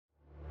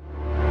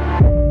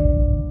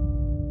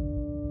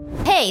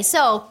Okay,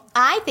 so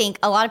I think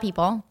a lot of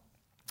people,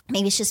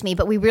 maybe it's just me,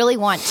 but we really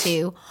want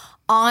to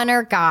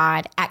honor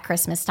God at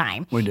Christmas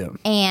time. We do.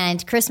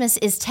 And Christmas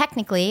is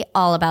technically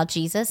all about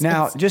Jesus.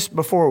 Now, just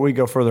before we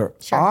go further,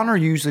 Sure. honor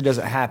usually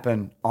doesn't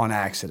happen on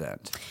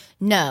accident.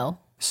 No.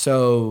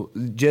 So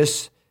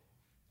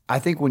I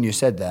think when you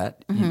said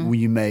that, Mm-hmm.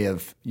 you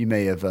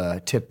may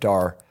have tipped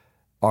our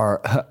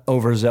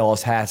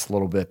overzealous hats a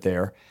little bit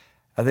there.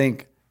 I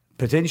think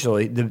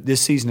potentially this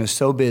season is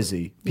so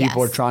busy.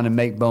 People Yes. are trying to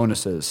make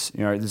bonuses.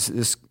 You know,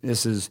 this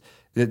is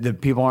the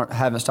people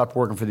haven't stopped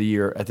working for the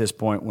year at this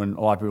point. When a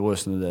lot of people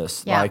listen to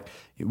this, Yeah. like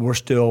we're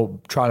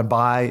still trying to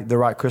buy the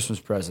right Christmas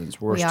presents.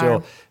 We still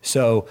are.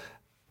 so.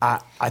 I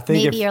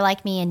think Maybe you're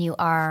like me and you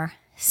are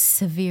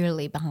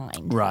severely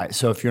behind. right.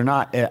 So if you're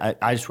not,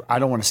 I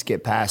don't want to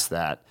skip past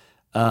that.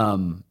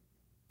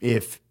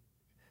 If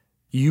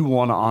you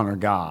want to honor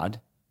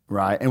God,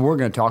 right, and we're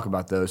going to talk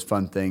about those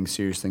fun things,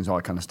 serious things, all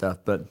that kind of stuff,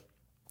 but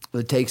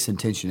it takes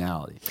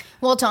intentionality.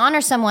 Well, to honor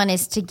someone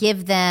is to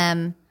give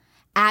them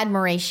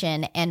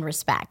admiration and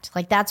respect.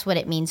 Like that's what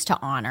it means to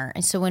honor.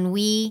 And so when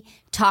we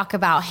talk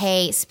about,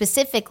 hey,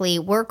 specifically,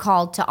 we're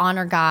called to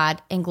honor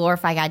God and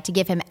glorify God, to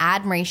give him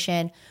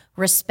admiration,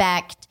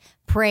 respect,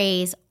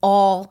 praise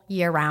all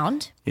year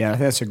round. Yeah, I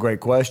think that's a great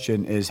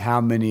question, is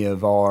how many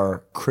of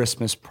our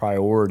Christmas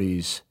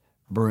priorities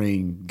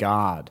bring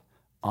God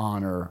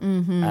honor,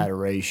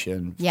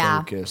 adoration, Yeah.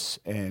 focus,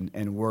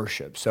 and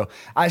worship. So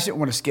I just didn't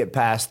want to skip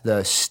past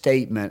the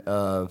statement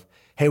of,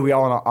 hey, we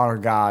all want to honor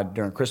God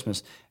during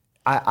Christmas.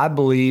 I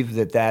believe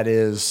that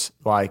is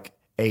like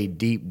a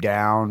deep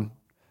down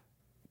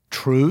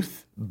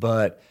truth,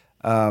 but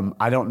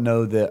I don't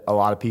know that a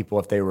lot of people,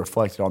 if they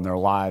reflected on their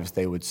lives,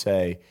 they would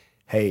say,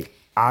 hey,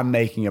 I'm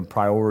making a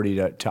priority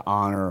to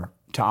honor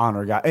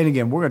God. And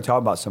again, we're going to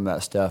talk about some of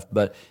that stuff,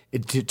 but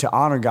to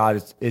honor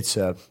God,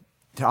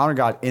 to honor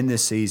God in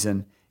this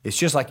season, it's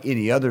just like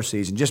any other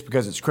season. Just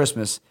because it's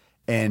Christmas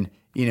and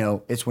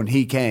it's when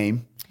He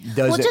came.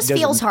 Well, it just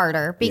feels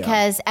harder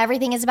because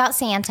everything is about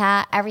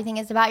Santa. Everything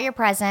is about your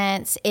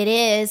presents. It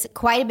is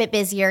quite a bit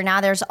busier.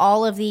 Now there's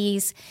all of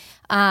these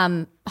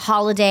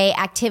holiday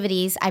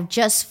activities. I've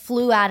just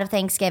flew out of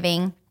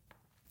Thanksgiving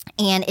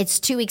and it's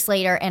 2 weeks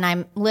later and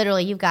I'm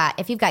literally,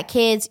 if you've got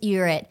kids,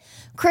 you're at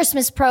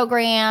Christmas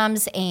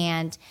programs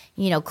and,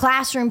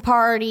 classroom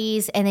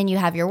parties, and then you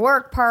have your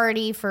work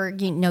party for,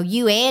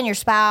 you and your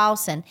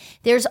spouse. And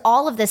there's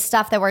all of this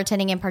stuff that we're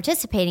attending and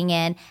participating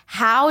in.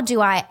 How do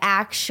I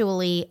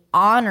actually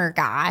honor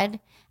God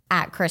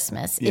at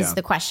Christmas is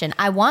the question.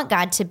 I want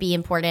God to be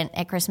important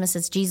at Christmas.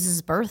 It's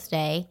Jesus'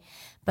 birthday.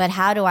 But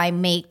how do I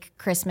make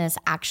Christmas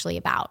actually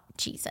about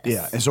Jesus?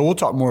 Yeah, and so we'll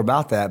talk more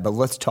about that, but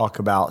let's talk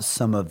about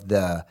some of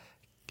the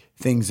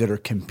things that are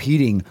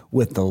competing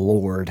with the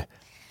Lord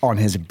on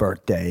His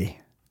birthday,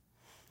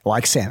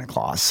 like Santa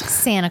Claus.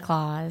 Santa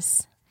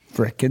Claus.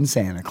 Frickin'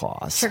 Santa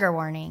Claus. Trigger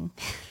warning.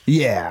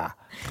 Yeah.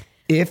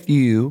 If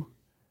you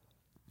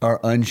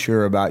are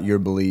unsure about your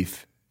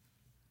belief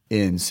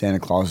in Santa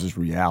Claus's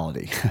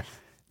reality,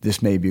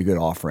 this may be a good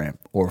off-ramp.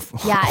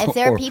 Yeah, if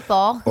there are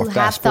people who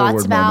have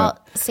thoughts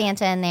about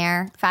Santa in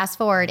there, fast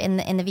forward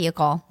in the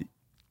vehicle.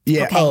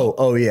 Yeah. Okay.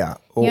 Oh, yeah.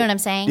 You know what I'm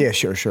saying? Yeah,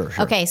 sure.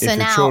 Okay, so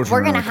now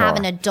we're going to have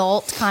an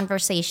adult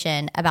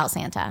conversation about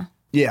Santa.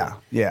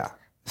 Yeah.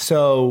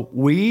 So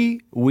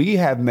we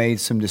have made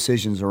some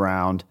decisions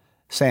around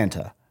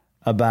Santa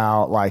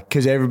about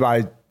because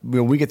everybody,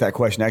 we get that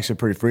question actually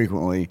pretty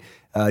frequently,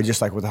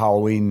 just like with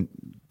Halloween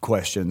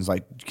questions,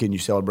 like, can you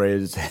celebrate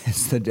it?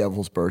 It's the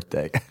devil's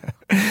birthday.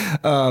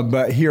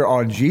 But here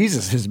on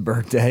Jesus'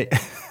 birthday,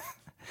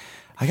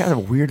 I got a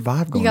weird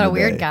vibe going. You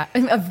got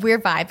today. a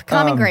weird vibe.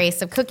 Common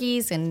grace of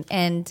cookies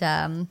and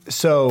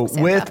so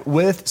Santa.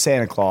 with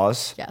Santa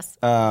Claus, Yes.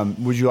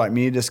 Would you like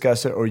me to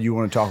discuss it, or you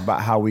want to talk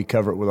about how we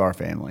cover it with our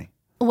family?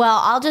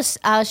 Well,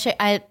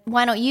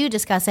 why don't you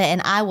discuss it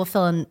and I will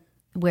fill in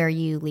where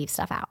you leave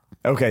stuff out.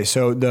 Okay,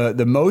 so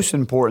the most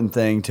important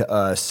thing to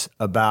us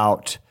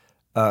about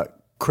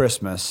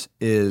Christmas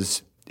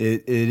is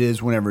it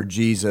is whenever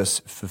Jesus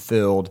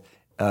fulfilled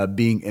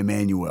being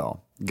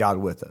Emmanuel, God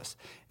with us.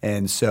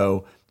 And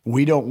so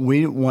we don't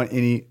want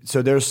any,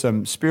 so there's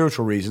some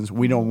spiritual reasons.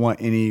 We don't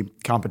want any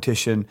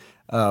competition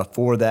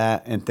for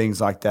that and things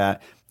like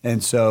that.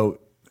 And so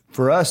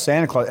for us,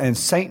 Santa Claus, and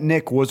Saint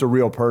Nick was a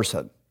real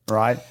person,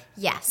 right?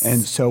 Yes. And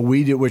so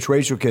we do, which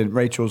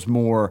Rachel's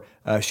more,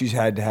 she's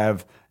had to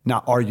have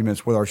not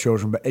arguments with our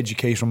children, but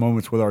educational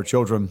moments with our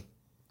children.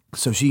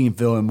 So she can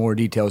fill in more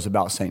details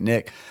about Saint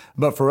Nick.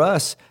 But for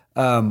us,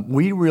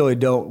 we really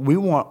don't. We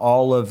want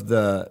all of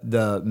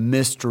the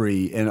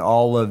mystery and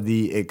all of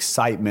the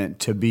excitement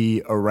to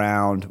be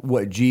around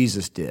what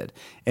Jesus did.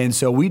 And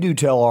so we do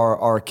tell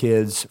our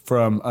kids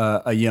from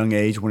a young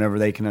age, whenever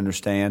they can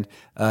understand,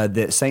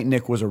 that Saint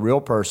Nick was a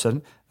real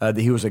person, that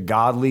he was a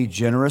godly,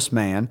 generous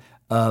man,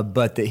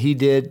 but that he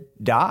did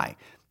die.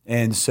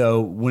 And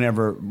so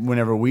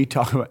whenever we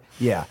talk about,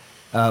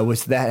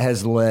 which that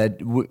has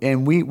led,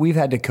 and we've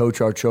had to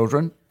coach our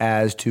children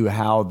as to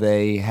how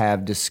they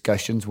have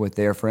discussions with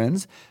their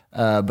friends,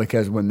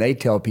 because when they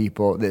tell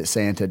people that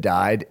Santa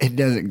died, it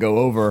doesn't go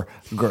over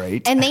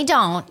great. And they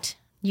don't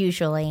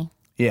usually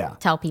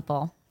tell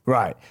people.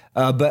 Right.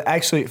 But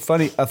actually,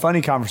 a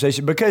funny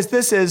conversation, because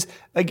this is,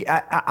 like,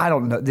 I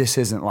don't know, this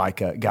isn't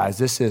like, guys,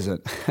 this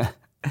isn't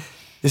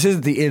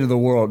the end of the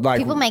world. Like,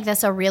 people make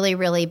this a really,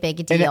 really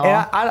big deal.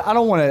 And I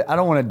don't want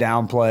to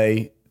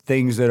downplay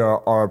things that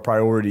are a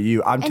priority to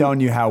you. I'm telling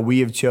you how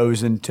we have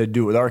chosen to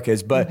do it with our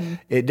kids, but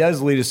it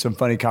does lead to some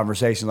funny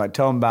conversations. Like,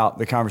 tell them about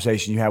the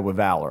conversation you had with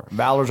Valor.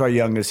 Valor's our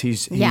youngest.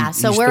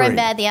 So we're 3. In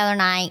bed the other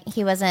night.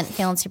 He wasn't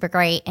feeling super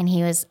great, and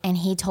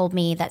he told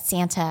me that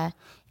Santa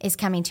is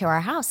coming to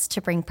our house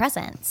to bring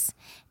presents.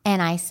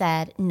 And I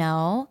said,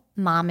 no,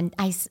 Mom, and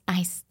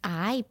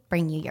I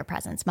bring you your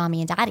presents.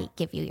 Mommy and Daddy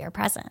give you your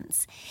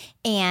presents.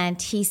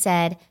 And he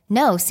said,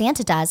 no,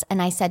 Santa does.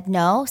 And I said,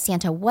 no,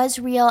 Santa was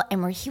real.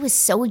 And he was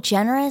so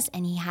generous,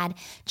 and he had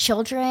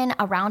children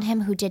around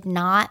him who did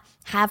not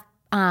have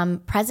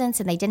presents,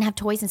 and they didn't have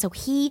toys. And so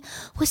he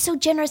was so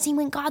generous. He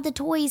went got the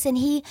toys, and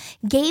he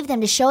gave them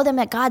to show them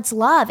that God's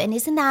love. And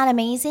isn't that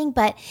amazing?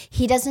 But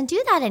he doesn't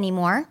do that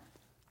anymore.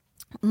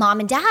 Mom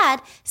and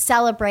Dad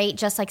celebrate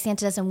just like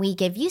Santa does, and we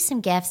give you some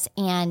gifts.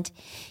 And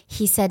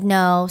he said,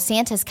 no,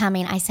 Santa's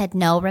coming. I said,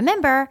 no,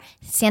 remember,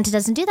 Santa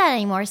doesn't do that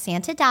anymore.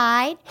 Santa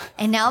died,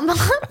 and now Mom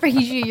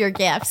brings you your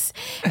gifts.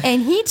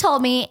 And he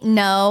told me,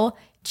 no,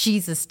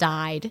 Jesus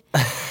died.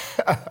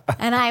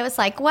 And I was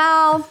like,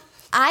 well,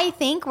 I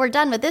think we're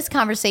done with this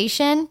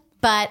conversation.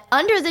 But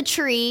under the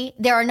tree,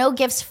 there are no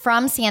gifts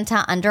from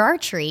Santa under our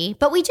tree.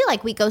 But we do,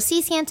 like, we go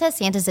see Santa.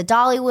 Santa's at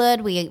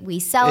Dollywood. We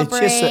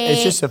celebrate.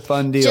 It's just a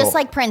fun deal. Just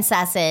like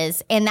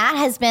princesses. And that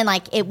has been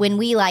like it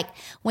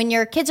when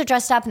your kids are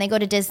dressed up and they go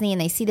to Disney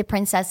and they see the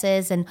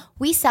princesses, and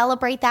we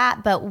celebrate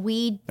that. But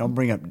we don't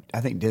bring up,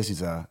 I think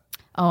Disney's a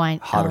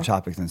hotter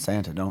topic than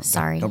Santa. Don't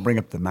bring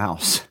up the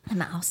mouse. The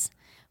mouse.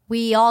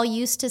 We all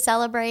used to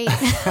celebrate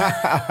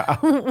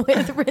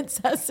with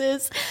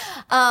princesses,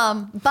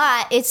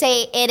 but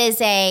it is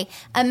a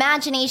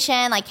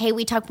imagination. Like, hey,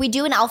 we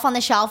do an Elf on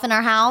the Shelf in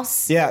our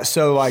house. Yeah.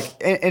 So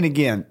and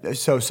again,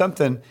 so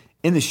something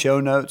in the show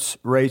notes,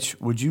 Rach,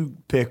 would you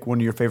pick one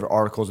of your favorite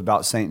articles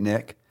about Saint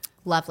Nick?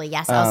 Lovely.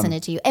 Yes, I'll send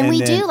it to you. And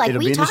we do, like,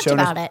 we talked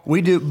about it.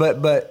 We do,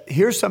 but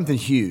here's something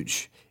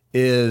huge: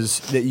 is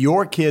that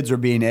your kids are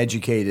being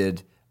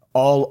educated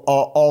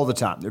all the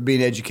time. They're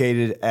being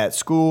educated at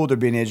school. They're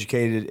being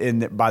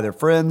educated by their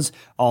friends,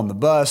 on the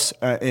bus,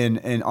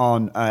 and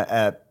on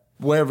at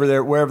wherever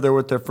they're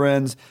with their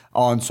friends,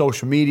 on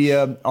social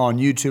media, on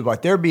YouTube.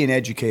 Like, they're being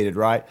educated,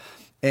 right?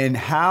 And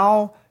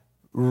how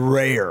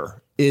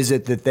rare is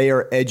it that they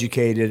are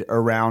educated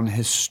around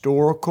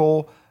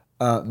historical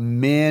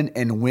men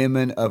and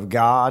women of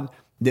God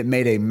that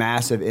made a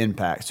massive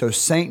impact? So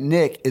Saint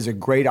Nick is a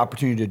great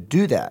opportunity to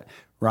do that.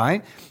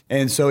 Right.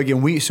 And so,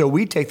 again, we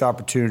take the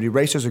opportunity.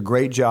 Race does a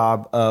great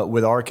job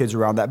with our kids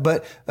around that.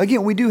 But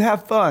again, we do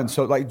have fun.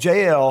 So, like,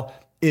 JL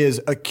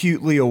is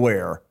acutely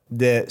aware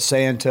that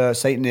Santa,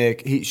 Saint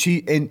Nick,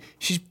 she's at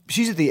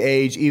the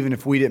age, even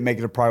if we didn't make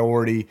it a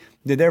priority,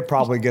 that they're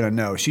probably going to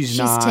know. She's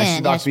 9. 10. She's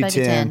about to be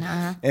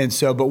 10. And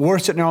so, but we're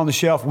sitting there on the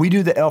shelf. We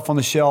do the Elf on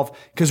the Shelf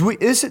because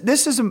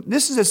this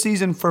is a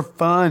season for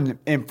fun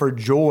and for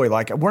joy.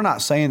 Like, we're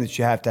not saying that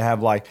you have to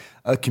have like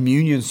a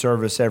communion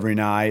service every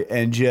night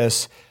and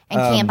just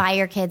can't buy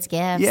your kids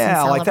gifts.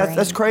 Yeah, like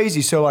that's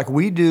crazy. So, like,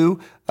 we do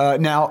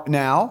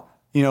now.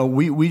 You know,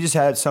 we just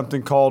had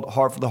something called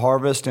Heart for the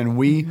Harvest, and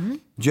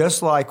we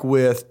just like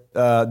with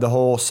the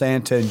whole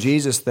Santa and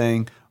Jesus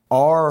thing,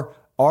 our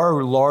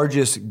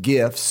largest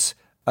gifts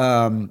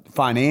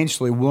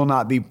financially will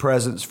not be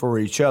presents for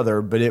each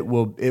other, but it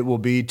will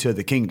be to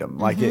the kingdom.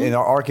 Like, and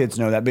our kids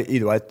know that. But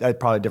either way, that's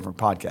probably a different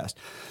podcast.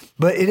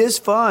 But it is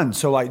fun.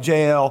 So, like,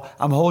 JL,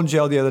 I'm holding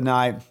JL the other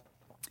night,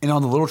 and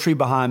on the little tree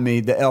behind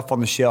me, the Elf on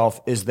the Shelf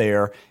is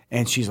there.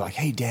 And she's like,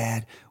 hey,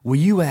 Dad, will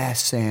you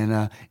ask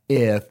Santa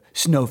if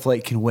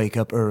Snowflake can wake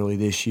up early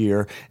this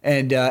year?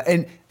 And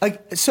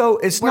like, so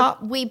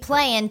we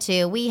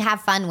we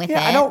have fun with it.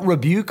 I don't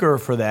rebuke her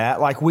for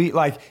that. Like,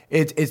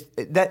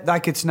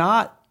 it's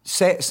not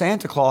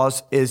Santa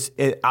Claus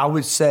I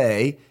would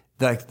say,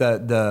 like,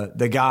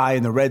 the guy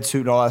in the red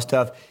suit and all that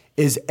stuff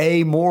is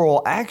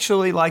amoral.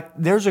 Actually, like,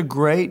 there's a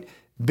great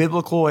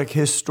biblical, like,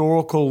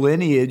 historical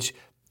lineage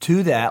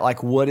to that,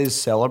 like, what is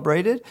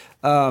celebrated.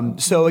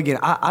 So again,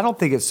 I don't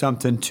think it's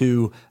something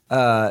to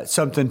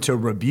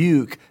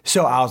rebuke.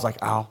 So I was like,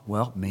 oh,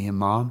 well, me and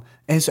Mom.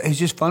 And so it's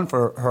just fun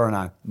for her and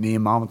I. Me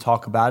and Mom will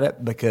talk about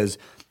it because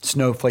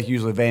Snowflake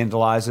usually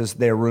vandalizes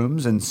their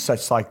rooms and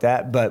such like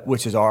that, but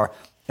which is our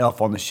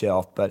Elf on the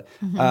Shelf. But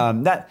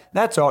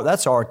that's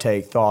our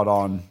thought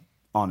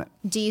on it.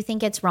 Do you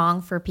think it's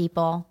wrong for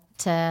people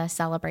to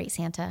celebrate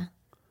Santa?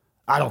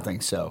 I don't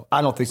think so.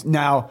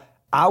 Now,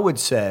 I would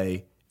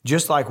say,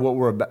 just like what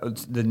we're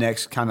about, the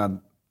next kind of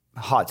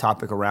hot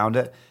topic around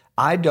it,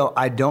 I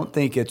don't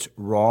think it's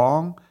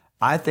wrong.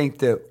 I think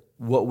that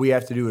what we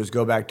have to do is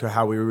go back to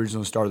how we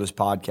originally started this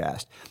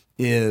podcast.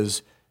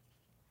 is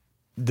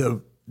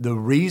the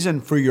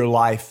reason for your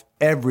life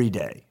every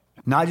day,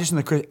 not just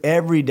in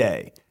every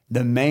day.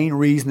 The main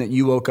reason that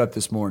you woke up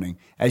this morning,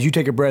 as you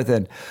take a breath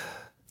in,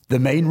 the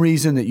main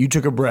reason that you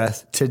took a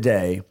breath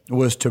today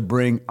was to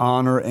bring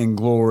honor and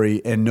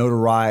glory and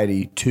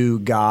notoriety to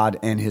God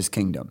and His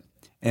kingdom.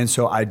 And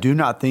so I do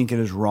not think it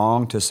is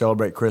wrong to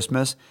celebrate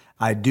Christmas.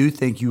 I do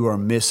think you are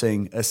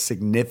missing a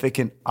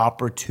significant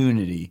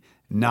opportunity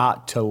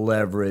not to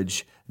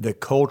leverage the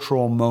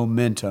cultural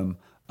momentum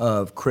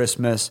of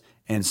Christmas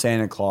and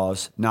Santa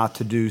Claus, not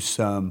to do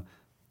some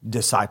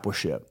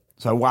discipleship.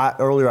 So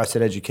earlier I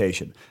said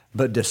education,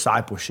 but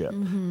discipleship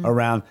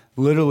around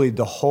literally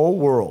the whole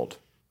world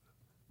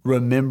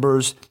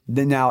remembers.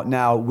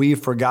 Now we've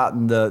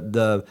forgotten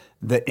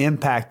the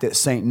impact that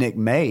Saint Nick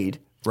made,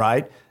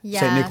 right?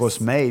 Yes. Saint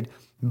Nicholas made,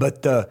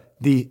 but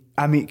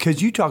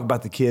because you talk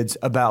about the kids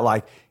about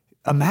like,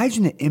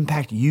 imagine the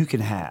impact you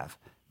can have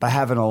by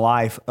having a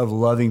life of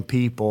loving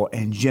people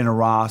and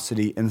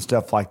generosity and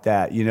stuff like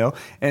that, you know?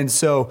 And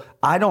so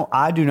I don't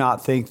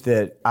think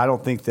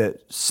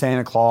that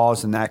Santa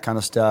Claus and that kind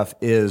of stuff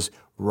is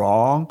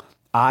wrong.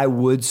 I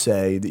would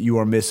say that you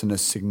are missing a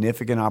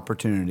significant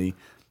opportunity.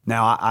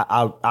 Now,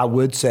 I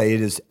would say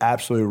it is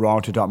absolutely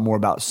wrong to talk more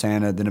about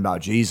Santa than about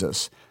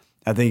Jesus.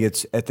 I think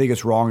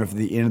it's wrong if at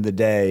the end of the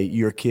day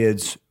your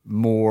kids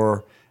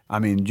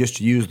just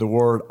to use the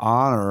word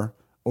honor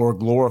or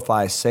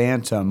glorify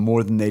Santa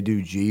more than they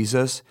do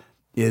Jesus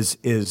is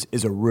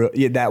a real,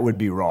 that would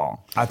be wrong.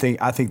 I think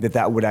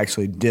that would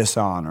actually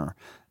dishonor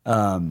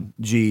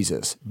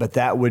Jesus. But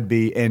that would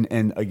be,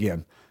 and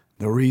again,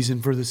 the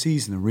reason for the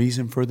season, the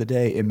reason for the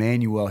day,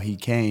 Emmanuel, He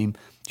came,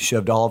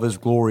 shoved all of His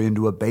glory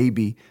into a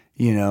baby,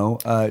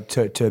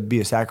 to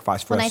be a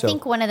sacrifice for us. And I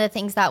think one of the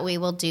things that we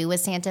will do with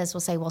Santa is we'll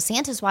say, well,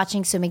 Santa's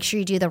watching, so make sure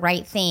you do the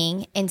right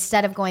thing,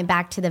 instead of going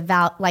back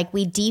to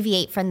we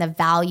deviate from the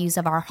values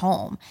of our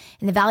home.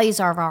 And the values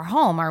of our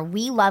home are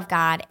we love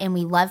God and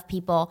we love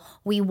people.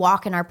 We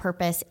walk in our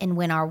purpose and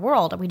win our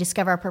world. We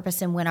discover our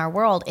purpose and win our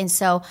world. And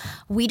so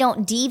we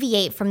don't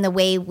deviate from the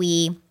way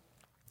we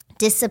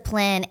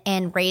discipline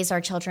and raise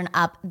our children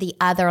up the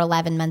other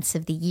 11 months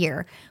of the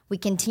year. We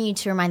continue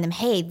to remind them,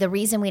 hey, the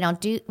reason we're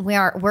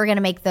going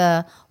to make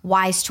the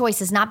wise choice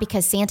is not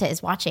because Santa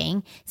is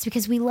watching. It's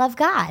because we love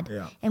God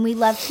and we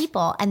love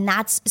people. And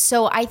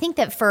so I think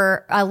that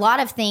for a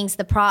lot of things,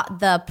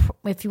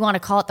 if you want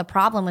to call it the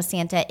problem with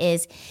Santa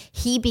is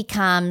he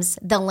becomes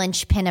the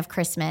linchpin of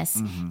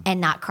Christmas and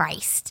not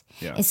Christ.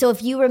 Yeah. And so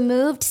if you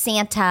removed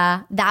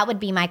Santa, that would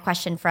be my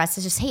question for us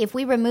is just, hey, if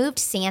we removed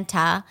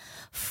Santa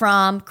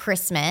from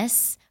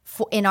Christmas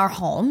in our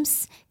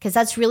homes, because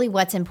that's really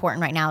what's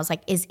important right now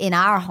is in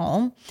our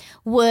home,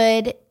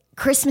 would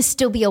Christmas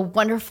still be a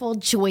wonderful,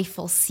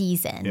 joyful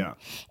season? Yeah.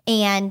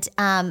 And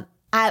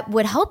I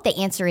would hope the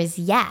answer is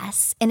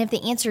yes. And if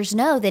the answer is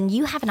no, then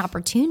you have an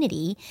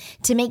opportunity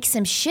to make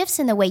some shifts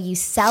in the way you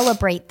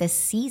celebrate this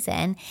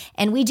season.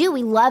 And we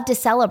love to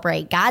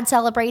celebrate. God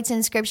celebrates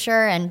in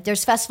Scripture, and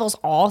there's festivals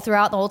all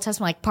throughout the Old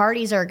Testament, like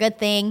parties are a good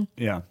thing.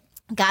 Yeah.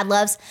 God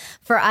loves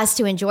for us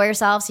to enjoy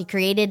ourselves. He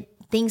created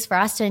things for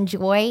us to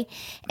enjoy.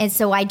 And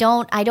so I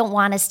don't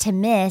want us to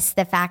miss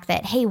the fact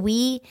that, hey,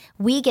 we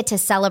get to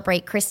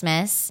celebrate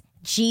Christmas,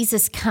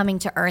 Jesus coming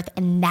to earth.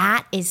 And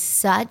that is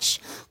such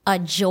a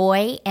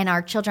joy. And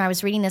our children, I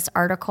was reading this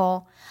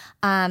article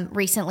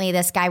recently,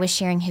 this guy was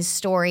sharing his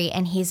story,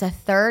 and he's a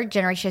third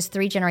generation, has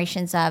 3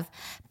 generations of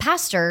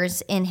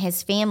pastors in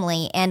his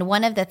family. And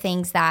one of the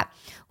things that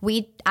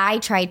I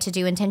tried to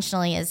do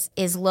intentionally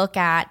is look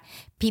at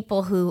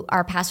people who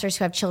are pastors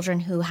who have children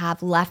who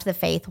have left the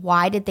faith.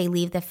 Why did they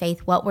leave the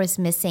faith? What was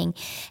missing?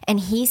 And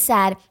he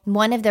said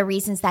one of the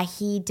reasons that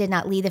he did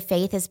not leave the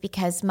faith is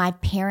because my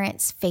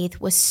parents'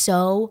 faith was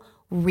so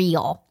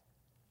real.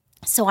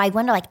 So I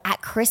wonder,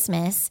 at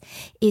Christmas,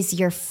 is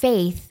your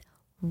faith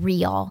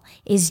real?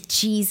 Is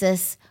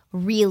Jesus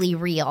really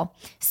real?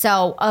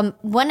 So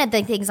one of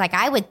the things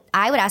I would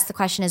ask the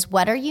question is,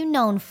 what are you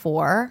known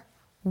for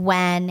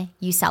when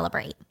you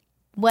celebrate?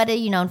 What are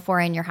you known for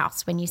in your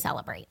house when you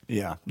celebrate?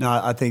 Yeah, no,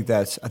 I think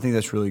that's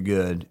really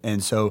good.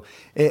 And so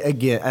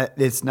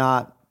he's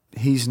not.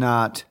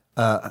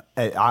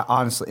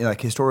 Honestly,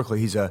 historically,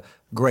 he's a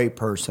great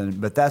person,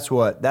 but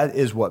that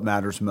is what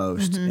matters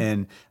most,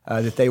 and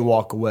that they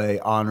walk away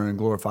honoring and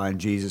glorifying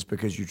Jesus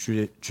because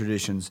your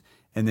traditions.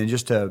 And then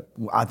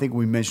I think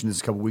we mentioned this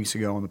a couple weeks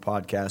ago on the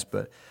podcast,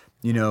 but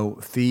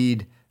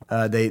Feed.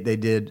 They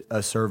did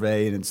a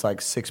survey, and it's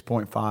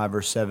 6.5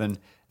 or 7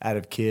 out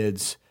of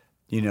kids,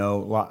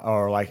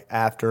 or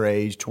after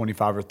age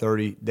 25 or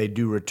 30, they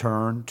do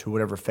return to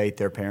whatever faith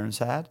their parents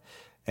had.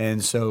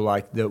 And so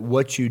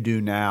what you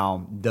do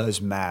now does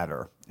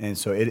matter. And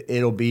so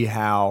it'll be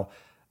how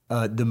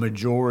the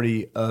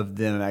majority of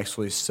them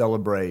actually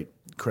celebrate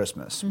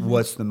Christmas.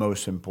 What's the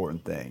most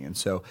important thing? And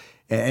so,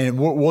 and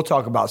we'll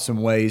talk about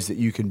some ways that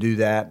you can do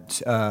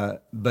that.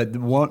 But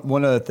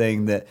one other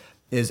thing that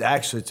is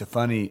actually,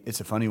 it's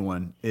a funny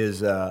one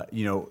is,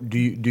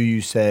 do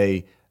you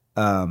say,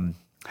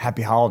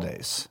 happy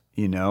holidays,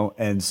 you know?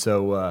 And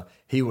so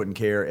he wouldn't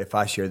care if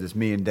I shared this.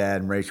 Me and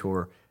Dad and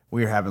Rachel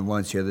we were having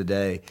lunch the other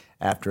day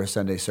after a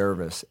Sunday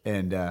service.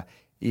 And,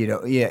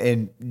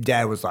 and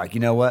Dad was like, you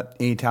know what?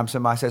 Anytime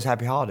somebody says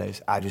Happy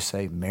Holidays, I just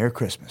say Merry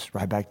Christmas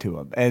right back to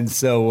them. And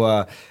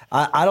so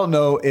I don't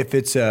know if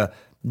it's a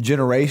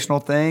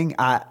generational thing.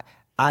 I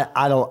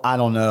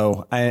don't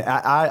know.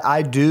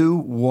 I do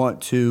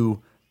want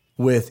to,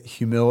 with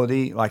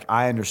humility, like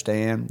I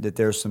understand that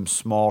there's some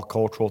small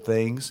cultural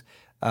things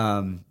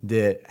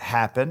that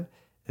happen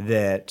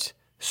that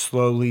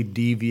slowly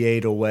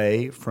deviate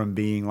away from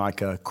being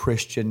like a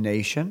Christian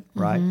nation,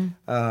 right?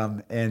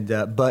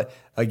 Mm-hmm. But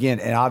again,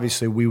 and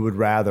obviously we would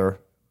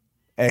rather,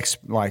 in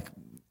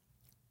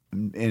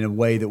a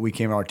way that we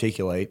can't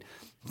articulate,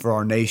 for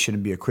our nation to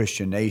be a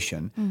Christian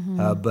nation.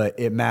 Mm-hmm. But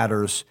it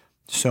matters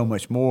so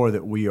much more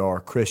that we are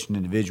Christian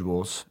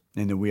individuals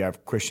and that we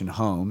have Christian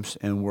homes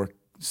and we're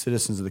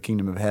citizens of the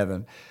kingdom of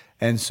heaven.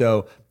 And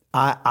so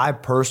I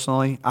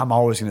personally, I'm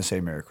always going to say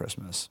Merry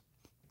Christmas.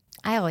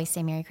 I always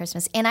say Merry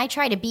Christmas. And I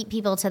try to beat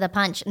people to the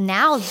punch.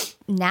 Now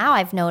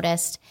I've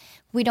noticed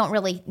they don't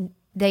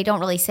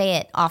really say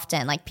it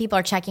often. Like people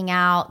are checking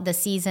out. The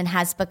season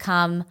has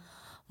become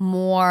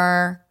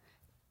more,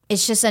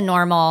 it's just a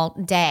normal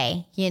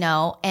day, you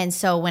know? And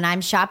so when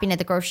I'm shopping at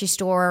the grocery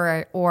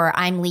store or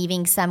I'm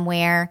leaving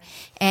somewhere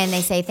and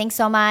they say, thanks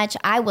so much,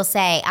 I will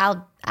say,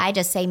 I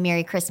just say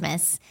Merry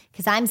Christmas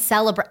because I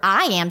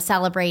am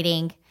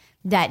celebrating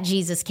that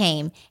Jesus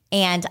came.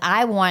 And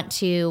I want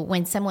to,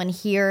 when someone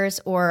hears,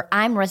 or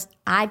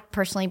I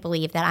personally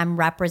believe that I'm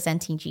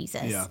representing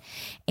Jesus. Yeah.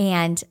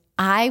 And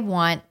I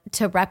want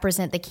to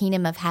represent the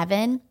kingdom of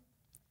heaven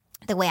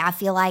the way I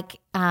feel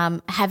like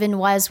heaven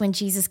was when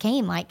Jesus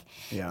came. Like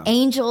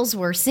angels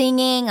were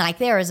singing,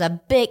 like it was a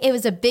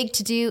big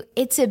to do.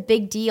 It's a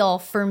big deal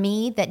for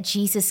me that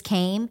Jesus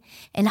came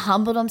and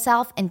humbled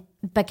himself and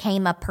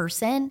became a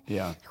person.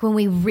 Yeah. When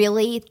we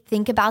really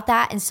think about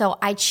that. And so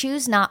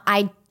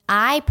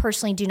I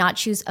personally do not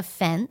choose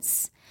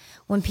offense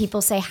when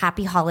people say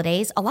happy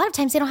holidays. A lot of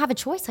times they don't have a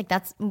choice. Like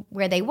that's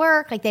where they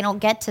work. Like they don't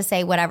get to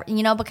say whatever,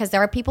 you know, because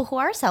there are people who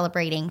are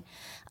celebrating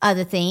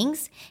other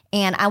things.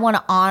 And I want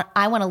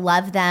to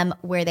love them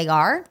where they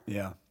are.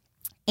 Yeah.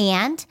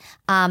 And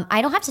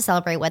I don't have to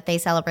celebrate what they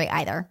celebrate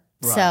either.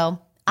 Right. So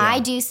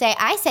yeah.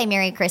 I say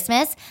Merry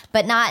Christmas,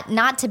 but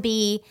not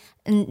to,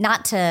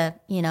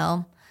 you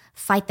know,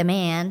 fight the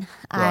man.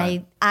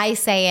 Right. I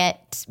say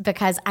it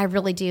because I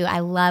really do. I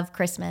love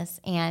Christmas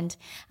and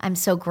I'm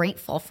so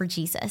grateful for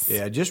Jesus.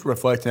 Yeah, just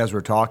reflecting as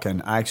we're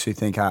talking, I actually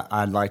think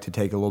I'd like to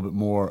take a little bit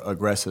more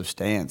aggressive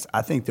stance.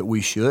 I think that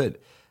we should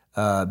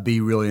be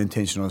really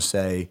intentional to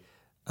say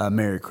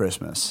Merry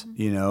Christmas.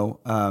 Mm-hmm. You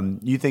know,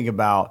 you think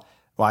about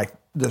like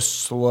the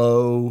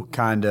slow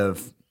kind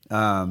of,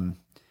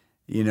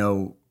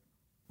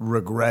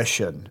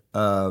 regression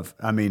of,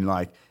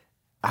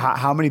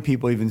 how many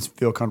people even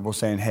feel comfortable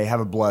saying, hey,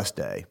 have a blessed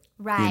day?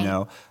 Right. You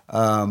know,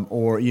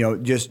 or, you know,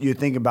 just you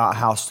think about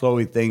how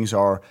slowly things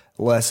are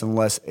less and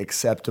less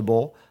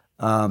acceptable.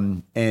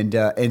 And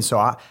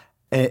so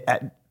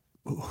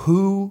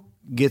who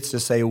gets to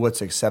say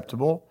what's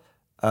acceptable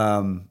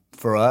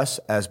for us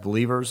as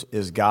believers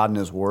is God and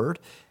His Word.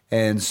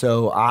 And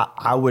so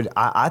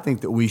I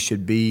think that we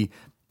should be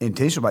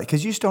intentional about it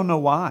because you just don't know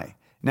why.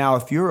 Now,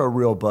 if you're a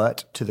real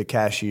butt to the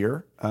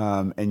cashier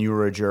and you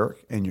were a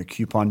jerk and your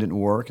coupon didn't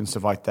work and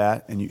stuff like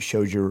that, and you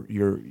showed your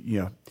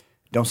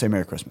don't say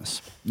Merry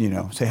Christmas,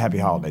 say Happy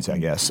Holidays, I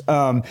guess.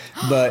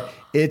 But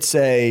it's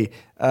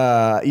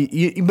but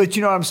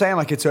you know what I'm saying?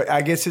 Like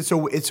I guess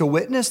it's a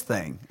witness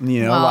thing,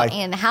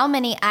 and how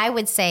many, I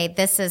would say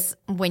this is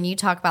when you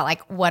talk about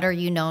like, what are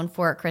you known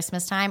for at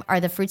Christmas time? Are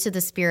the fruits of the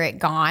Spirit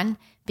gone?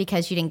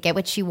 Because you didn't get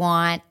what you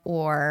want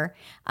or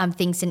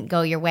things didn't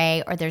go your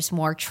way or there's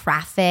more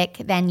traffic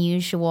than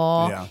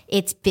usual. Yeah.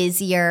 It's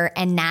busier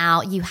and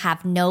now you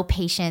have no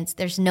patience.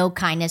 There's no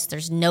kindness.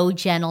 There's no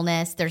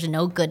gentleness. There's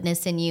no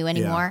goodness in you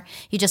anymore. Yeah.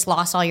 You just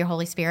lost all your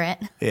Holy Spirit.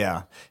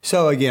 Yeah.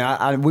 So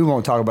again, we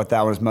won't talk about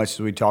that one as much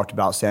as we talked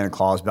about Santa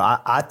Claus,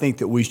 but I think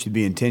that we should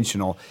be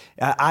intentional.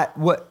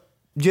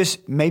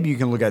 Just maybe you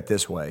can look at it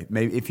this way.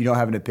 Maybe if you don't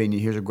have an opinion,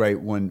 here's a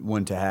great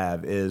one to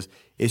have is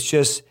it's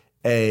just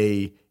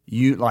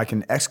like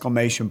an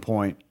exclamation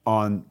point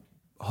on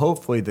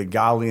hopefully the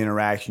godly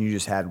interaction you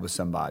just had with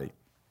somebody,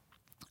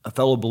 a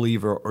fellow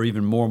believer, or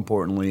even more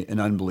importantly, an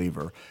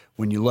unbeliever.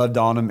 When you loved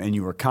on them and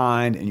you were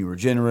kind and you were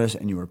generous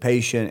and you were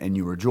patient and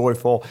you were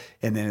joyful.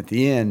 And then at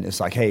the end,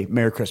 it's like, hey,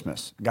 Merry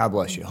Christmas. God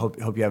bless you.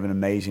 Hope you have an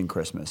amazing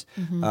Christmas.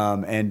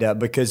 Mm-hmm.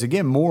 Because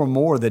again, more and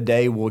more the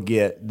day will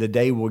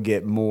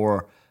get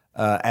more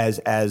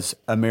as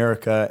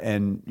America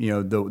and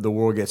the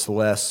world gets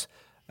less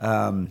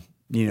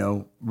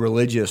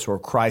religious or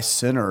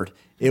Christ-centered,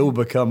 it will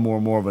become more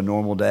and more of a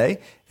normal day.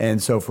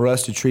 And so for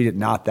us to treat it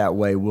not that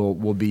way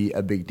will be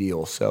a big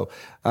deal. So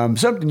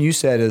something you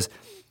said is,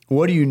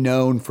 what are you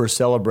known for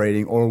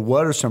celebrating, or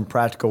what are some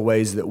practical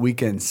ways that we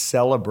can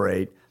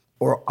celebrate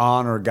or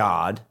honor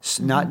God,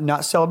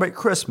 not celebrate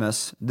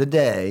Christmas, the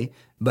day,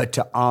 but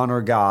to honor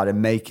God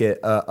and make it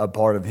a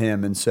part of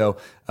Him. And so,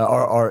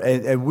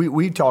 and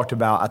we talked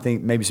about, I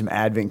think, maybe some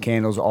Advent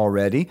candles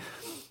already,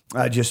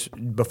 just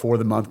before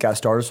the month got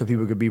started, so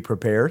people could be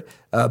prepared.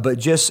 But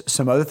just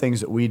some other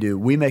things that we do.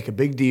 We make a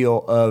big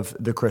deal of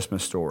the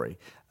Christmas story.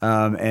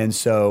 And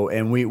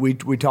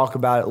we talk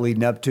about it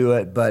leading up to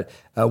it, but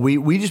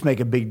we just make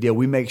a big deal.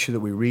 We make sure that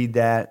we read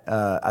that.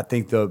 I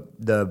think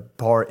the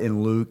part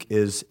in Luke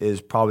is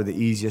probably the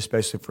easiest,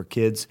 especially for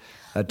kids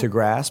to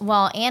grasp.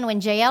 Well, and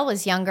when JL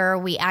was younger,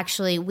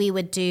 we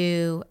would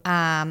do.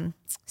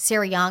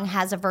 Sarah Young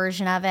has a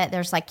version of it.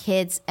 There's like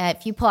kids.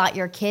 If you pull out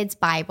your kids'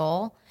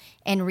 Bible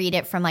and read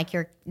it from like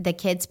the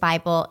kids'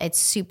 Bible, it's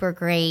super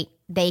great.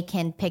 They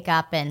can pick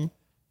up on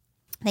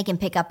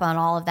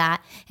all of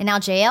that. And now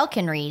JL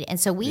can read. And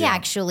so we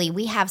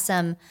have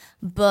some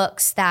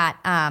books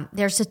that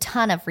there's a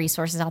ton of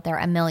resources out there,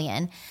 a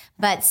million.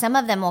 But some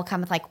of them will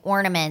come with like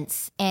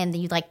ornaments, and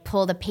you like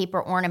pull the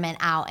paper ornament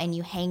out and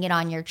you hang it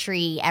on your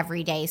tree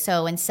every day.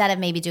 So instead of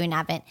maybe doing an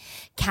Advent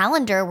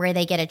calendar where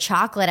they get a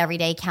chocolate every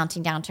day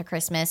counting down to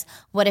Christmas,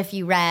 what if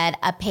you read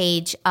a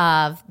page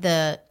of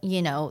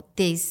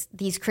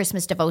these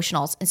Christmas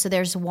devotionals? And so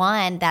there's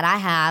one that I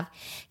have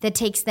that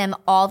takes them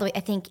all the way. I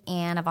think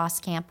Anna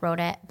Voskamp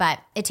wrote it, but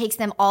it takes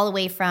them all the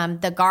way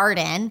from the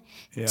garden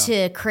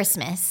to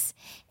Christmas.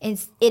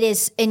 It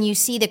is, and you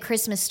see the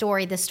Christmas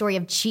story, the story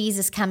of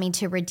Jesus coming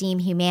to redeem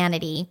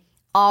humanity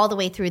all the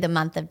way through the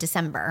month of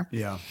December.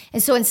 Yeah.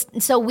 And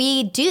so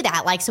we do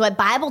that. Like, so at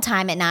Bible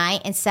time at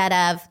night, instead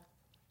of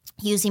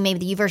using maybe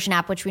the YouVersion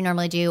app, which we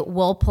normally do,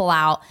 we'll pull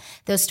out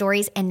those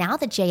stories. And now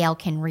that JL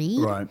can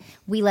read,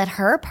 we let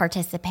her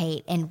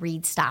participate and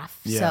read stuff.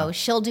 Yeah. So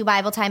she'll do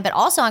Bible time, but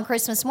also on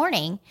Christmas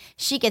morning,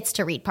 she gets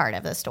to read part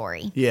of the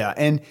story. Yeah,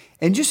 and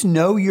just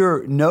know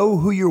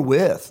who you're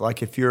with.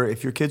 Like if your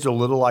kids are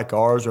little like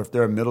ours, or if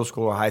they're in middle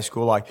school or high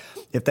school, like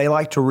if they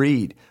like to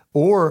read,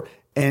 or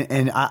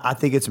and I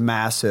think it's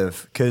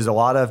massive because a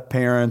lot of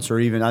parents, or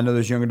even I know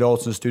there's young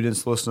adults and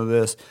students listen to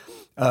this.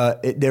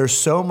 There's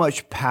so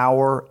much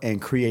power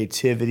and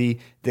creativity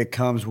that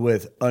comes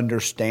with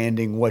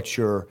understanding what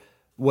you're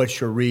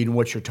reading,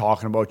 what you're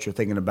talking about, what you're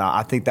thinking about.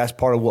 I think that's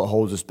part of what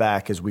holds us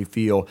back, is we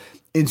feel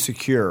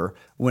insecure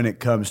when it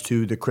comes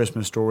to the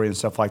Christmas story and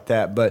stuff like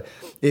that. But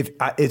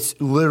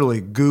it's literally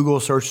Google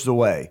searches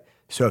away.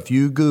 So if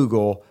you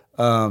Google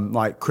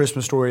like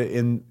Christmas story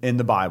in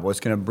the Bible,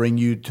 it's going to bring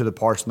you to the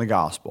parts in the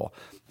gospel.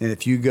 And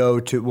if you go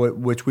to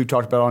which we've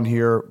talked about on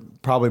here,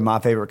 probably my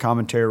favorite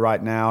commentary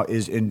right now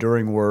is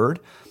Enduring Word.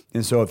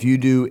 And so if you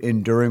do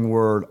Enduring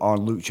Word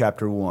on Luke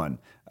chapter 1,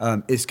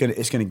 it's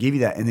gonna give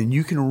you that, and then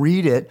you can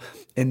read it,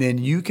 and then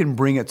you can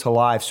bring it to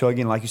life. So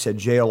again, like you said,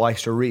 JL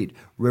likes to read.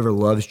 River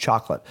loves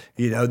chocolate.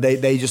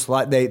 They just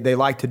like they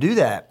like to do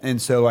that. And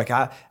so like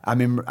I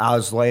remember I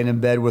was laying in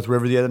bed with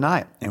River the other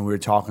night, and we were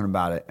talking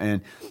about it,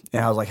 and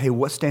I was like, hey,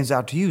 what stands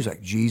out to you? He's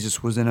like,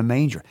 Jesus was in a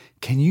manger.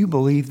 Can you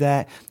believe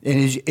that?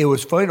 And it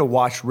was funny to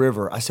watch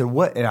River. I said,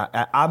 what? And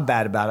I'm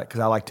bad about it because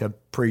I like to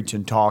preach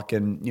and talk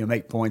and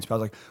make points. But I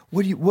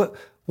was like,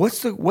 what's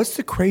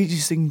the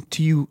craziest thing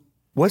to you?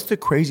 What's the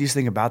craziest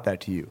thing about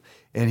that to you?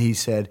 And he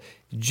said,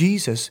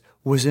 Jesus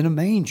was in a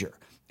manger.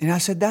 And I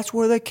said, that's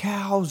where the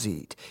cows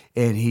eat.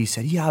 And he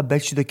said, yeah, I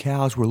bet you the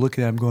cows were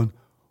looking at him going,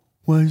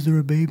 why is there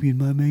a baby in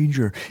my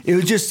manger? It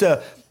was just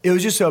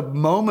a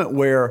moment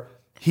where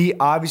he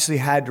obviously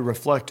had to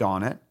reflect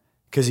on it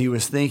because he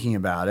was thinking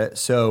about it.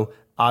 So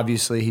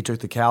obviously he took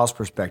the cow's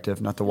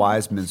perspective, not the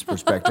wise men's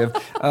perspective.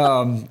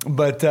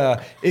 But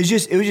it was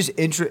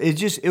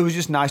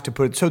just nice to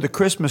put it. So the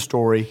Christmas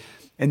story.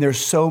 And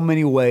there's so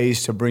many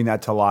ways to bring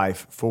that to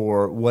life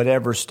for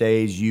whatever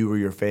stage you or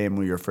your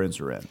family or your friends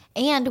are in.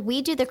 And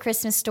we do the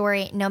Christmas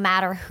story no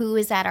matter who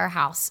is at our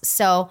house.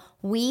 So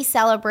we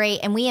celebrate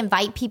and we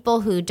invite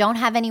people who don't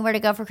have anywhere to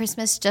go for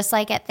Christmas, just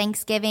like at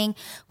Thanksgiving.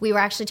 We were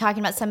actually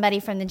talking about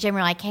somebody from the gym.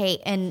 We're like, hey,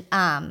 and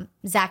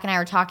Zach and I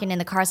were talking in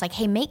the car. It's like,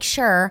 hey, make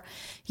sure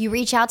you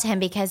reach out to him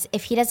because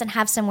if he doesn't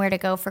have somewhere to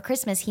go for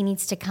Christmas, he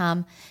needs to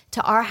come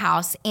to our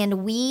house.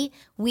 And we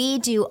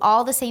do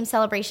all the same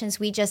celebrations.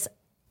 We just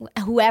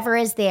whoever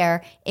is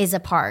there is a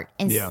part.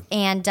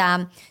 And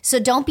so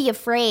don't be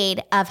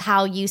afraid of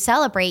how you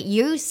celebrate.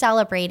 You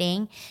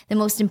celebrating the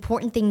most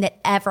important thing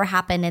that ever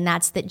happened, and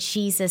that's that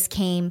Jesus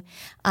came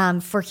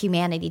for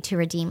humanity to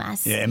redeem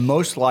us. Yeah, and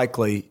most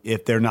likely,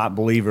 if they're not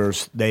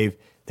believers, they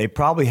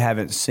probably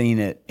haven't seen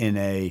it in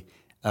a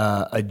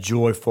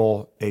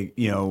joyful,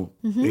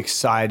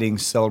 exciting,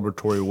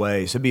 celebratory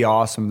way. So it'd be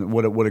awesome.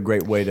 What a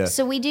great way to.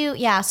 So we do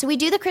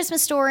the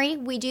Christmas story.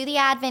 We do the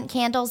Advent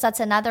candles. That's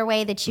another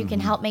way that you can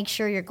help make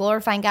sure you're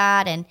glorifying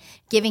God and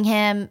giving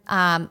Him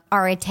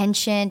our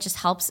attention. Just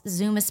helps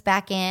zoom us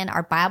back in.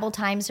 Our Bible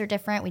times are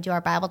different. We do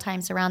our Bible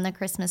times around the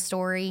Christmas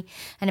story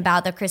and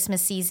about the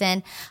Christmas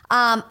season.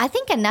 I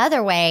think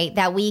another way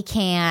that we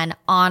can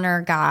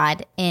honor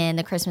God in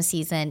the Christmas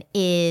season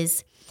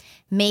is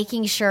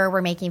making sure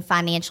we're making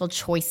financial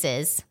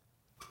choices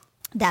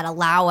that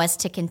allow us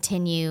to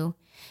continue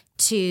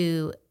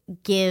to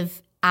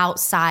give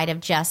outside of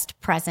just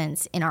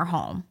presents in our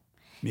home.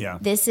 Yeah.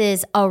 This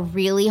is a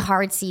really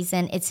hard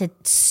season. It's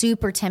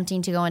super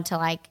tempting to go into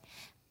like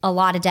a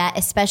lot of debt,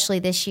 especially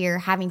this year,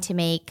 having to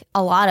make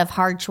a lot of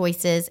hard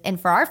choices. And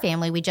for our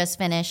family, we just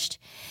finished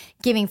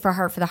giving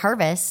for the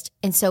harvest.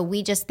 And so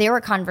there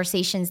were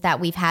conversations that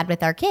we've had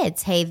with our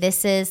kids. Hey,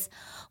 this is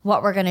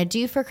what we're going to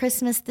do for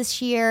Christmas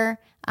this year.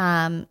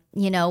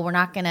 We're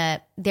not going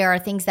to, there are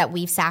things that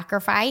we've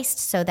sacrificed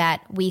so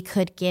that we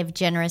could give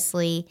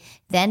generously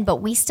then, but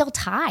we still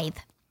tithe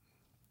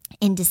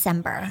in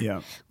December.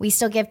 Yeah. We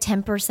still give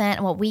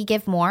 10%. Well, we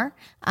give more,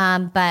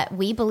 but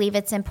we believe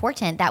it's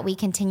important that we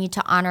continue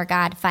to honor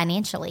God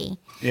financially.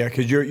 Yeah,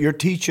 because you're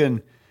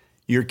teaching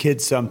your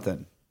kids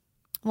something.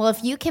 Well,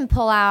 if you can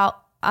pull out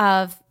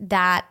of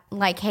that,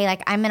 like, hey,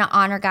 like I'm going to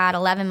honor God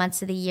 11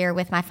 months of the year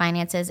with my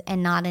finances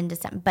and not in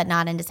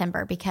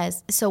December,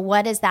 because so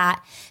what is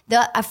that?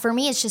 For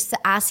me, it's just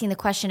asking the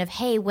question of,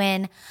 hey,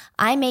 when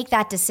I make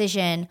that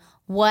decision,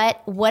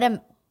 what's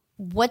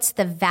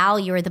the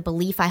value or the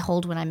belief I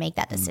hold when I make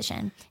that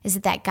decision? Is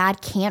it that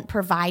God can't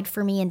provide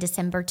for me in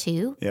December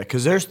too? Yeah,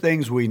 because there's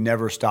things we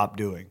never stop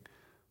doing.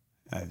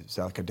 Is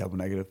that like a double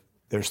negative?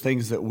 There's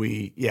things that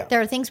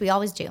there are things we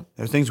always do.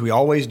 There's things we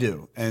always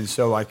do. And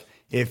so like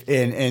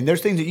and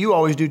there's things that you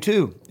always do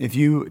too. If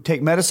you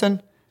take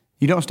medicine,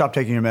 you don't stop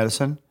taking your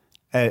medicine.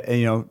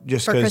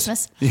 Just for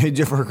Christmas.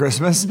 Just for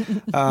Christmas.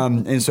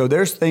 And so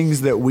there's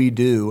things that we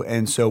do.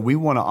 And so we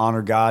want to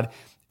honor God.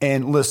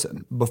 And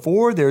listen,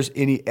 before there's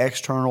any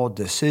external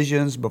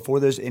decisions, before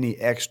there's any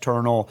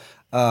external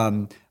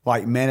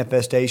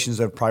manifestations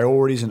of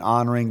priorities and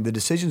honoring, the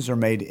decisions are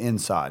made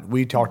inside.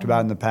 We talked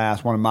about in the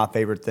past, one of my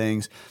favorite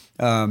things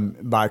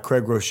by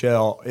Craig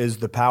Rochelle is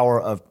the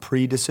power of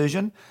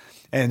pre-decision.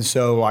 And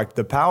so like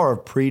the power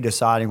of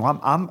pre-deciding, well,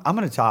 I'm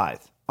going to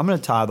tithe. I'm going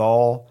to tithe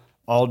all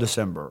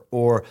December,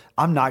 or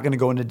I'm not going to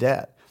go into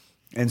debt.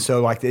 And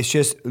so like it's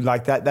just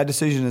like that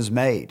decision is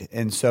made.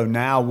 And so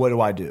now what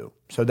do I do?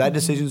 So that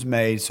decision's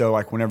made. So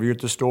like whenever you're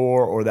at the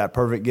store or that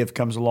perfect gift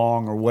comes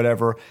along or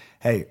whatever,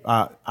 hey,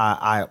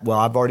 I've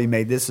already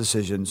made this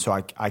decision, so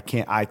I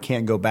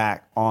can't go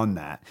back on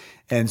that.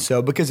 And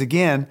so because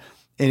again,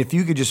 and if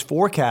you could just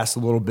forecast a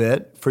little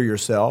bit for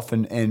yourself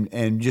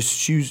and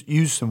just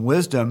use some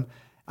wisdom,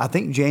 I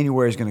think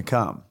January is going to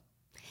come.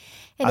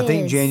 I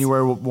think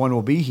January 1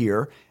 will be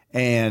here.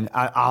 And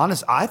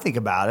I think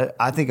about it.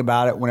 I think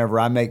about it whenever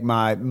I make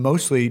my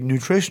mostly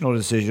nutritional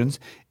decisions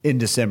in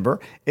December,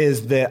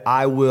 is that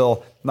I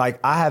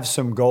have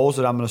some goals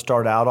that I'm going to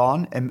start out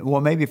on. And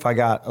maybe if I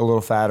got a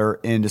little fatter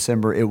in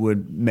December, it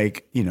would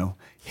make,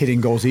 hitting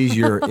goals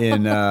easier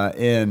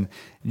in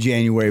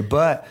January.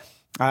 But,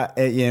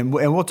 and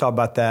we'll talk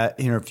about that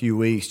in a few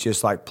weeks,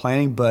 just like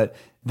planning. But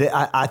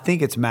I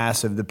think it's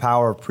massive, the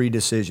power of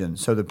pre-decision.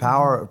 So the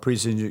power of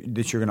pre-decision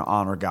that you're going to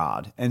honor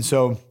God. And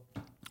so,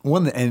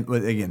 and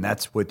again,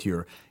 that's with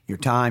your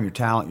time, your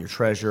talent, your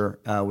treasure,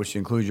 which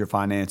includes your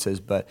finances.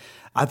 But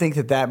I think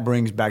that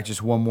brings back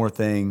just one more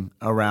thing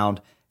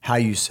around how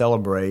you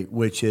celebrate,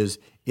 which is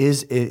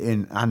it,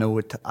 and I know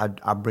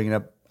I bring it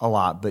up a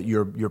lot, but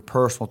your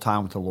personal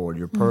time with the Lord,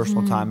 your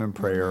personal time in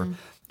prayer,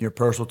 your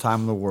personal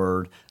time in the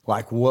Word.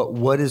 Like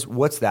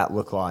what's that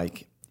look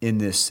like in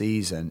this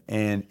season?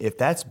 And if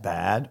that's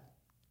bad,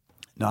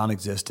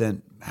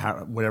 non-existent,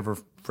 whatever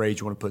phrase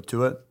you want to put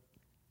to it,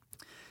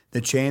 the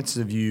chances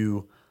of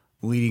you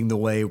leading the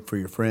way for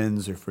your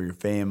friends or for your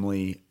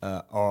family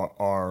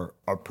are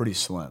pretty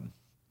slim,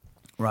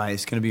 right?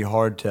 It's going to be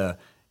hard to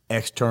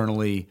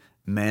externally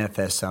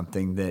manifest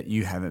something that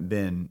you haven't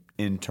been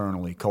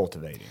internally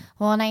cultivating.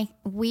 Well, and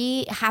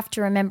we have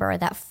to remember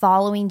that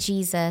following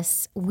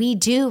Jesus, we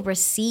do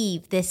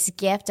receive this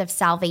gift of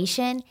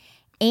salvation,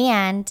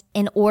 and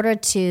in order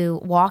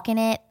to walk in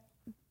it,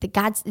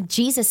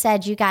 Jesus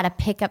said you got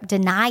to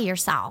deny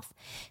yourself,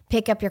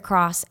 pick up your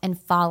cross and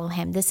follow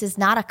him. This is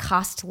not a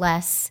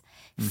costless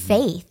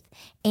faith.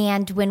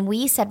 And when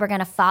we said we're going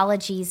to follow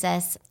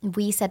Jesus,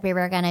 we said we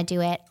were going to do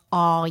it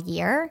all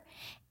year.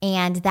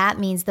 And that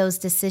means those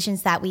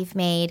decisions that we've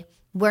made,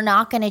 we're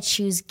not going to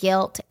choose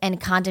guilt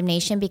and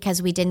condemnation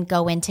because we didn't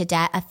go into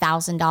debt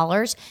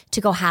 $1,000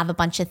 to go have a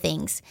bunch of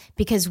things,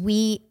 because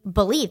we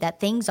believe that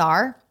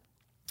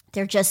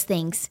they're just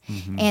things,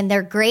 and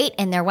they're great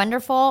and they're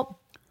wonderful.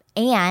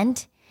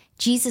 And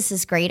Jesus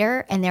is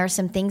greater, and there are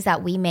some things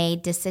that we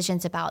made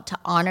decisions about to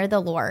honor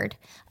the Lord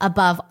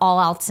above all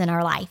else in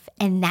our life.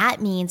 And that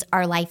means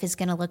our life is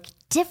going to look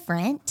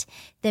different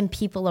than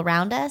people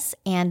around us.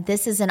 And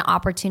this is an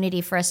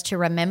opportunity for us to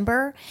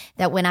remember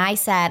that when I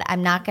said,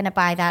 I'm not going to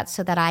buy that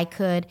so that I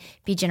could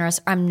be generous,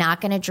 or I'm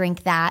not going to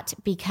drink that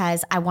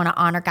because I want to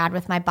honor God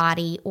with my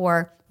body,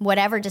 or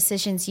whatever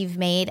decisions you've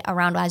made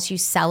around as you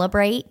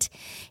celebrate,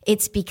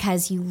 it's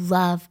because you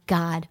love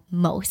God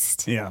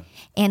most. Yeah.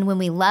 And when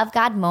we love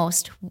God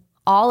most,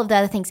 all of the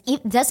other things,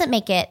 it doesn't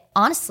make it,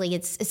 honestly,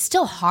 it's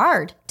still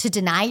hard to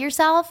deny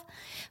yourself,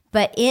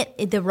 but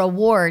the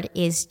reward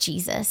is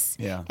Jesus.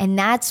 Yeah. And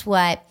that's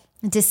what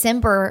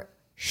December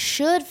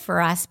should for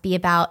us be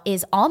about,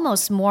 is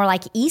almost more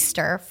like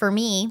Easter for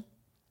me.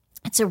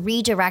 It's a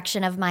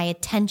redirection of my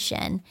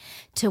attention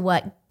to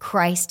what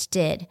Christ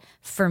did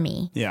for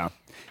me. Yeah.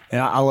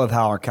 And I love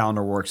how our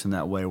calendar works in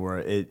that way, where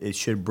it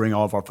should bring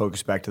all of our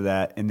focus back to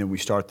that, and then we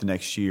start the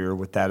next year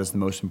with that as the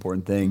most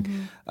important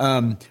thing.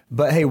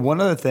 But hey, one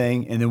other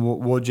thing, and then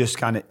we'll just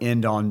kind of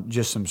end on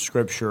just some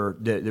scripture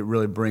that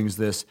really brings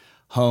this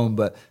home.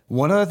 But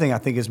one other thing I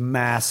think is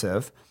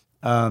massive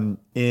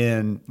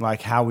in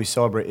like how we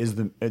celebrate is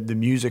the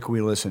music we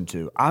listen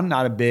to. I'm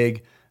not a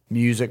big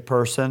music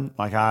person,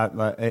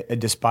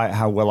 despite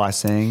how well I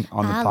sing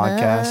on the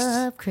podcast.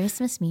 I love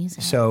Christmas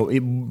music. So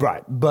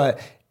right,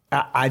 but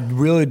I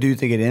really do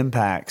think it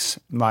impacts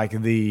like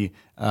the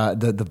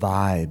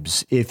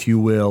vibes, if you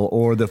will,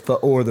 or the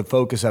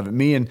focus of it.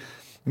 Me and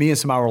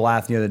somebody were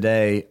laughing the other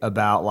day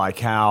about like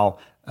how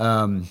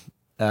I'm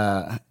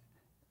gonna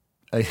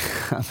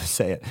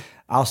say it.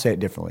 I'll say it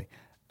differently.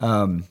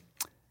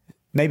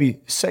 Maybe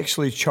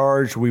sexually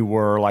charged we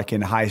were like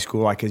in high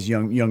school, like as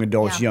young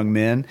adults, young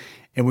men,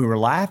 and we were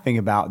laughing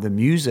about the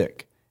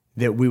music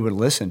that we would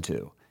listen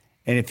to.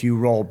 And if you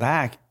roll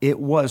back, it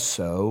was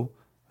so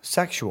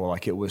sexual,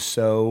 like it was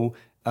so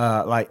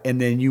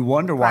and then you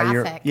wonder why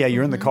graphic.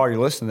 you're in the car,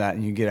 you're listening to that,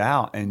 and you get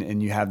out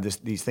and you have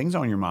these things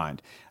on your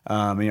mind.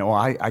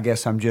 I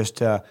guess I'm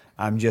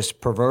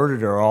just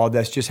perverted, or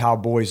that's just how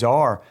boys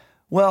are.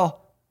 Well,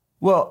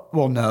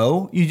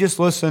 no, you just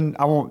listen.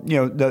 I won't,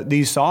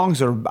 these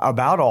songs are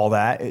about all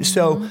that.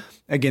 So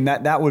again,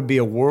 that would be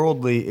a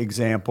worldly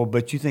example,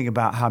 but you think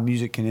about how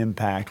music can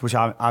impact, which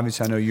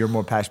obviously I know you're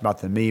more passionate about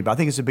than me, but I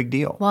think it's a big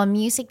deal. Well,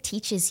 music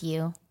teaches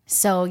you.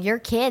 So your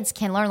kids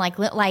can learn,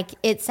 like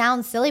it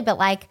sounds silly, but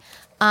like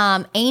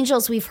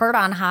Angels We've Heard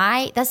on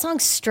High, that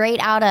song's straight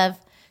out of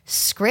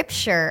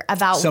scripture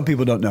about. Some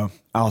people don't know.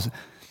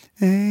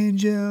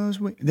 Angels,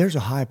 there's a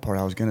high part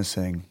I was going to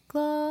sing.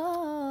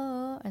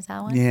 Is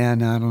that one? Yeah,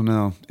 no, I don't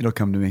know. It'll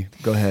come to me.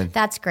 Go ahead.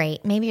 That's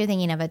great. Maybe you're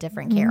thinking of a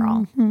different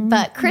carol.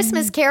 But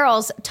Christmas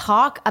carols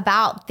talk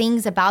about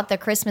things about the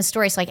Christmas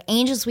story. So like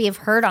Angels We Have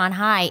Heard on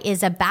High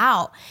is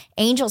about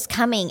angels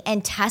coming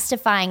and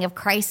testifying of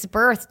Christ's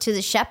birth to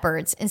the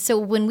shepherds. And so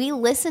when we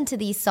listen to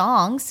these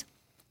songs,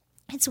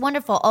 it's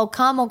wonderful. Oh,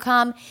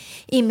 come,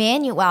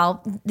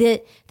 Emmanuel.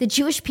 The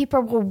Jewish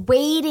people were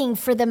waiting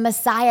for the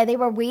Messiah. They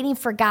were waiting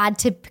for God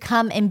to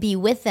come and be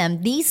with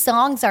them. These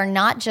songs are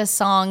not just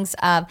songs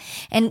of,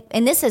 and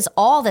this is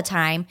all the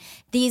time.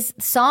 These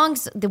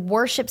songs, the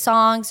worship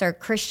songs or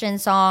Christian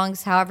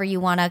songs, however you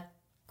want to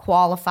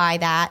qualify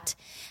that,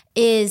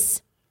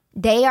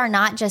 they are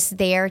not just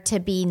there to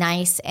be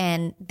nice,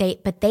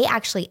 but they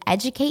actually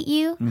educate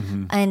you.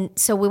 And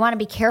so we want to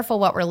be careful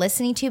what we're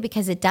listening to,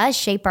 because it does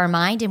shape our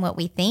mind and what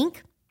we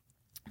think.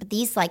 But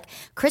these like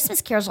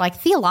Christmas carols are like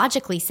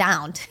theologically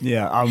sound.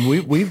 Yeah,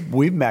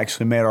 we've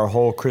actually made our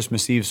whole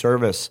Christmas Eve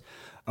service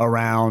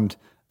around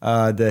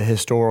some of the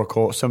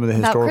historical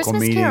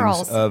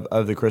meanings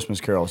of the Christmas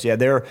carols. Yeah,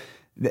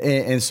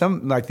 and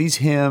some like these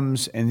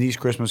hymns and these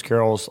Christmas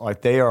carols,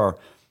 like they are.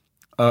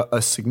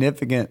 A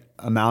significant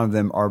amount of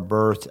them are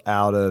birthed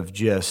out of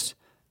just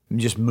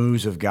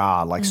moves of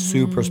God, like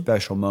super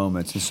special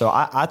moments. And so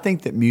I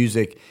think that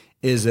music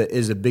is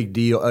a big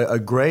deal,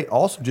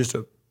 also just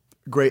a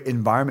great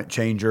environment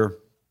changer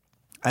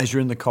as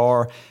you're in the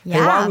car. Yeah.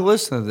 Hey, why are we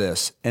listening to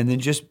this? And then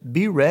just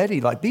be ready,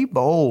 like be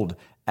bold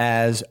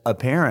as a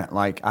parent.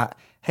 Like, I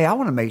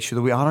want to make sure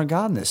that we honor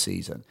God in this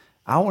season.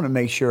 I want to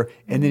make sure.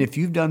 And then if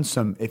you've done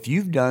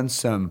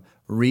some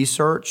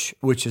research,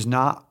 which is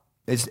not.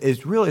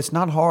 It's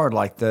not hard.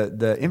 Like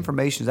the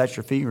information is at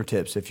your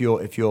fingertips. If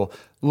you'll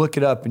look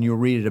it up and you'll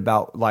read it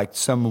about like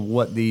some of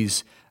what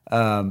these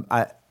some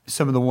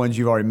of the ones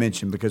you've already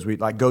mentioned, because we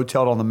like Go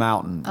Tell It on the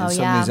Mountain and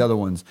some of these other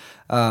ones.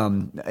 I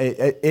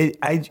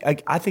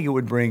think it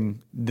would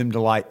bring them to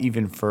light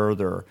even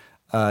further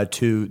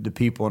to the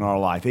people in our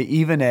life.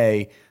 Even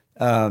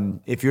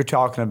if you're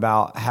talking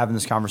about having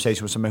this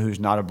conversation with somebody who's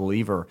not a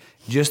believer,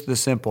 just the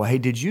simple, hey,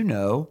 did you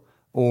know?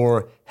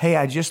 Or hey,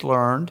 I just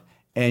learned.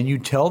 And you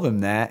tell them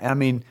that. I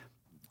mean,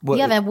 you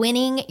have a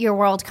winning your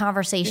world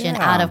conversation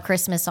out of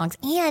Christmas songs.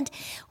 And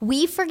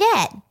we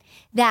forget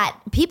that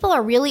people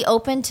are really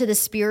open to the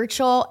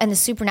spiritual and the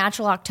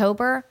supernatural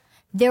October.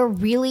 They're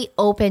really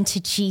open to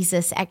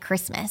Jesus at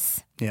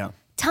Christmas. Yeah.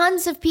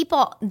 Tons of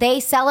people, they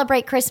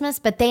celebrate Christmas,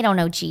 but they don't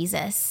know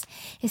Jesus.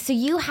 And so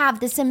you have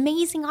this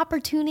amazing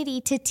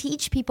opportunity to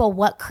teach people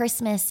what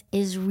Christmas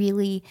is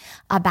really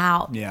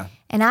about. Yeah.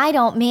 And I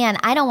don't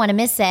want to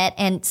miss it.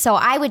 And so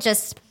I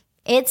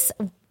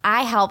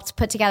helped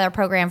put together a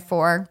program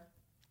for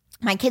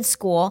my kids'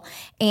 school,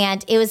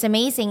 and it was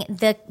amazing.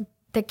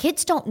 The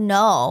kids don't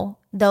know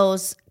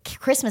those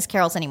Christmas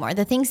carols anymore.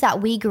 The things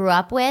that we grew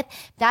up with,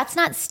 that's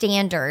not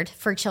standard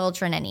for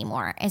children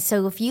anymore. And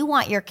so if you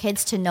want your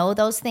kids to know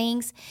those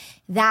things,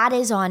 that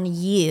is on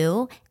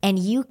you, and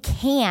you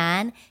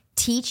can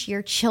teach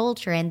your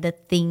children the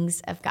things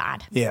of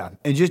God. Yeah.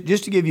 And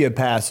just to give you a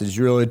passage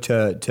really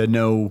to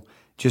know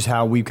just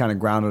how we've kind of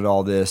grounded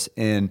all this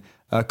in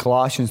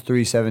Colossians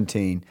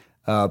 3:17,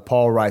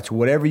 Paul writes,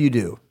 whatever you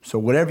do,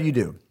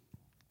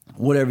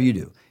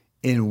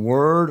 in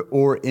word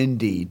or in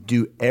deed,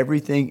 do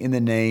everything in the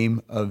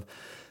name of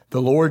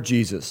the Lord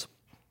Jesus,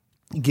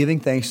 giving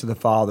thanks to the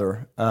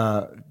Father,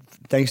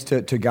 thanks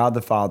to God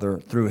the Father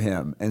through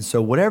him. And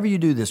so whatever you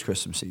do this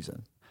Christmas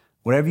season,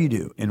 whatever you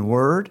do in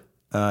word,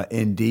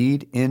 in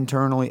deed,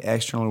 internally,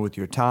 externally, with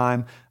your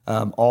time,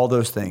 all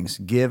those things,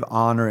 give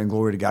honor and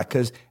glory to God.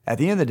 Because at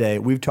the end of the day,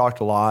 we've talked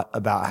a lot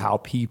about how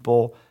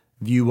people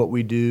view what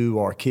we do,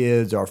 our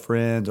kids, our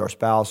friends, our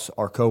spouse,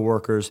 our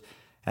coworkers.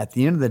 At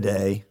the end of the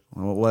day,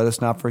 well, let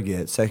us not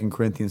forget 2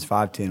 Corinthians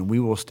 5:10, we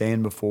will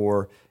stand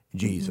before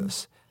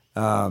Jesus.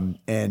 And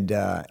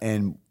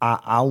I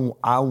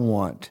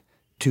want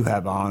to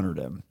have honored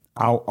him.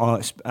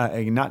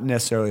 Not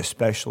necessarily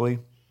especially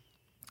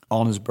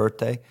on his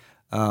birthday,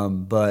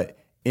 but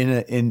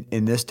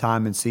in this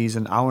time and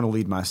season, I want to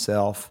lead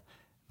myself,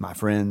 my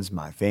friends,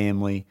 my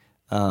family,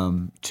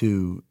 to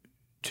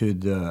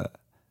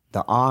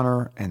the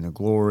honor and the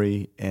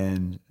glory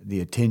and the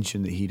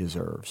attention that he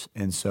deserves.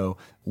 And so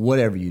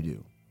whatever you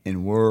do,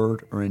 in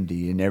word or in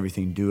deed, in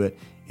everything, do it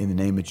in the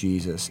name of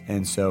Jesus.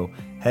 And so,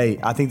 hey,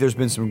 I think there's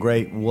been some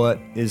great what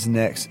is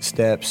next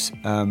steps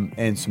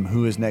and some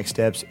who is next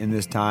steps in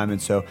this time. And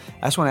so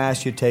I just want to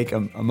ask you to take a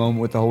moment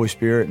with the Holy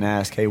Spirit and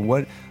ask, hey,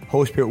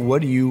 Holy Spirit,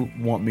 what do you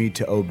want me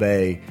to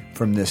obey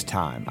from this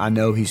time? I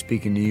know he's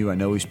speaking to you. I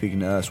know he's speaking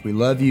to us. We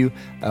love you.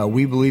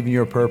 We believe in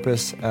your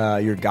purpose,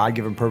 your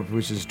God-given purpose,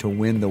 which is to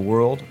win the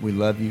world. We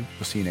love you.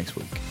 We'll see you next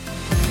week.